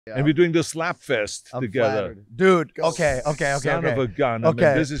And we're doing the slap fest together. Flattered. Dude, okay. Son of a gun. I mean,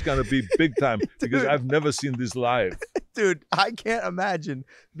 this is going to be big time because I've never seen this live. Dude, I can't imagine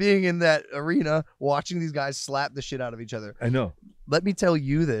being in that arena watching these guys slap the shit out of each other. I know. Let me tell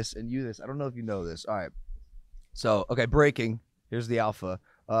you this and you this. I don't know if you know this. All right. So, okay, breaking. Here's the alpha.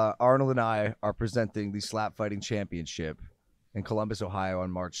 Arnold and I are presenting the Slap Fighting Championship in Columbus, Ohio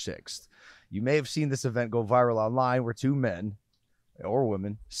on March 6th. You may have seen this event go viral online where two men or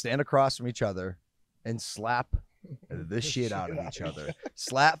women stand across from each other and slap the shit out of each other.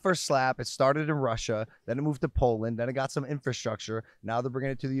 Slap for slap. It started in Russia, then it moved to Poland, then it got some infrastructure. Now they're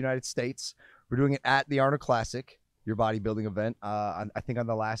bringing it to the United States. We're doing it at the Arnold Classic, your bodybuilding event, I think on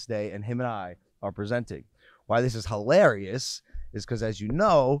the last day, and him and I are presenting. Why this is hilarious is because, as you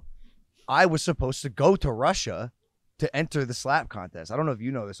know, I was supposed to go to Russia to enter the slap contest. I don't know if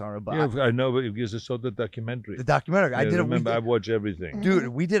you know this, Arnold, but yeah, I know because I saw the documentary. The documentary. Yeah, I watch everything. Dude,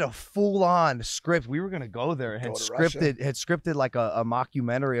 we did a full-on script. We were gonna go there and had scripted like a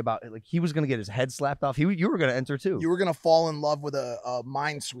mockumentary about like he was gonna get his head slapped off. You were gonna enter too. You were gonna fall in love with a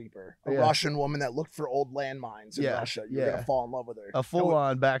minesweeper, a Russian woman that looked for old landmines in Russia. You were gonna fall in love with her. A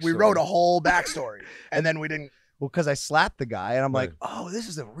full-on backstory. We wrote a whole backstory, and then we didn't. Well, because I slapped the guy, and I'm like, oh, this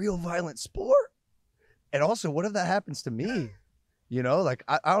is a real violent sport. And also, what if that happens to me? You know, like,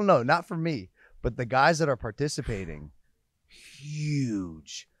 I don't know, not for me, but the guys that are participating,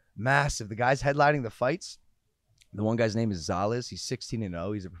 huge, massive. The guys headlining the fights, the one guy's name is Zales. He's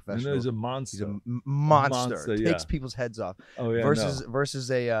 16-0. He's a professional. He's a monster. He's a monster. Takes people's heads off. Oh, yeah, versus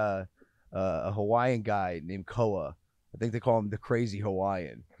a Hawaiian guy named Koa. I think they call him the Crazy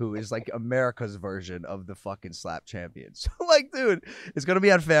Hawaiian, who is like America's version of the fucking slap champion. So, like, dude, it's going to be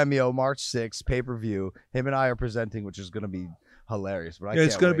on Famio, March 6th, pay-per-view. Him and I are presenting, which is going to be hilarious. But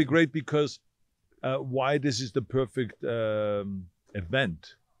it's going to be great because why this is the perfect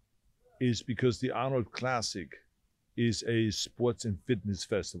event is because the Arnold Classic is a sports and fitness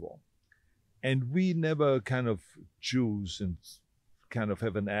festival. And we never kind of choose and kind of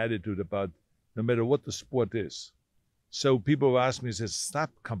have an attitude about no matter what the sport is. So people ask me, says,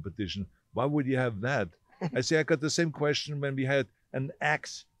 slap competition, why would you have that? I say, I got the same question when we had an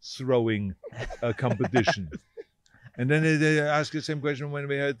axe throwing competition. And then they ask the same question when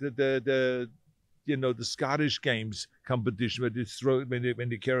we had the Scottish Games competition, where they throw when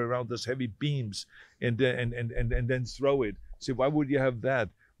they carry around those heavy beams and then throw it. So why would you have that?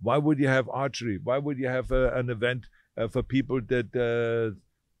 Why would you have archery? Why would you have an event for people that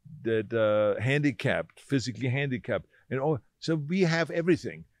handicapped, physically handicapped? So we have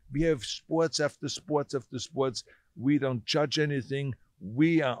everything. We have sports after sports after sports. We don't judge anything.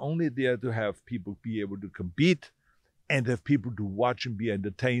 We are only there to have people be able to compete and have people to watch and be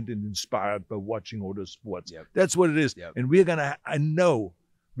entertained and inspired by watching all those sports. Yep. That's what it is. Yep. And I know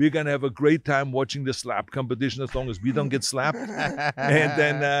we're going to have a great time watching the slap competition as long as we don't get slapped. And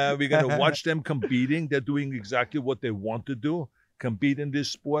then we're going to watch them competing. They're doing exactly what they want to do, compete in this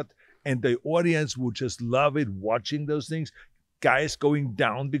sport. And the audience will just love it, watching those things. Guys going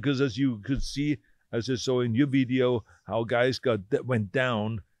down, because as you could see, as I saw in your video, how guys went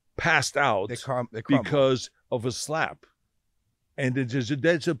down, passed out they because of a slap. And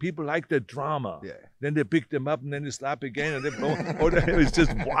so people like the drama. Yeah. Then they pick them up and then they slap again. And it's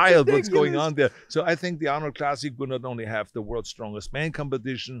just wild what's going on there. So I think the Arnold Classic will not only have the world's strongest man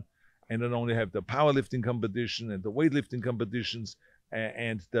competition, and not only have the powerlifting competition and the weightlifting competitions,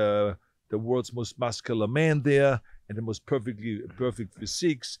 and the world's most muscular man there, and the most perfect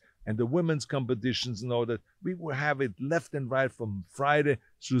physiques, and the women's competitions and all that. We will have it left and right from Friday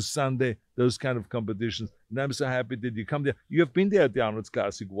through Sunday, those kind of competitions. And I'm so happy that you come there. You have been there at the Arnold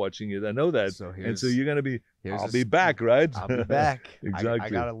Classic watching it. I know that. So you're going to be, I'll be back, right? I'll be back. Exactly. I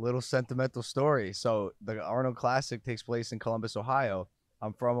got a little sentimental story. So the Arnold Classic takes place in Columbus, Ohio.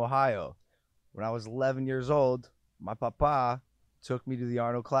 I'm from Ohio. When I was 11 years old, my papa took me to the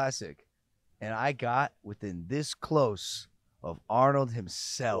Arnold Classic, and I got within this close of Arnold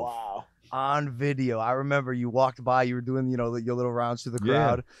himself on video. I remember you walked by, you were doing, your little rounds through the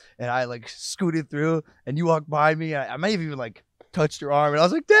crowd, and I like scooted through, and you walked by me. I may have even like touched your arm, and I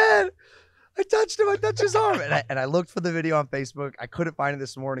was like, Dad, I touched him. I touched his arm. And I looked for the video on Facebook. I couldn't find it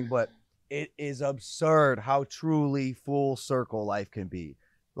this morning, but it is absurd how truly full circle life can be.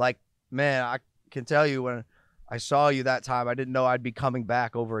 Like, man, I can tell you when I saw you that time, I didn't know I'd be coming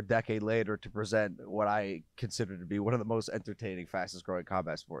back over a decade later to present what I consider to be one of the most entertaining, fastest growing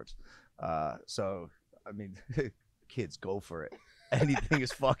combat sports. So, I mean, kids, go for it. Anything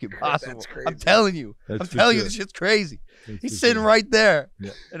is fucking possible. I'm telling you. I'm telling you, this shit's crazy. He's sitting right there.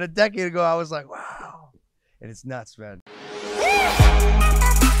 Yeah. And a decade ago, I was like, wow. And it's nuts, man.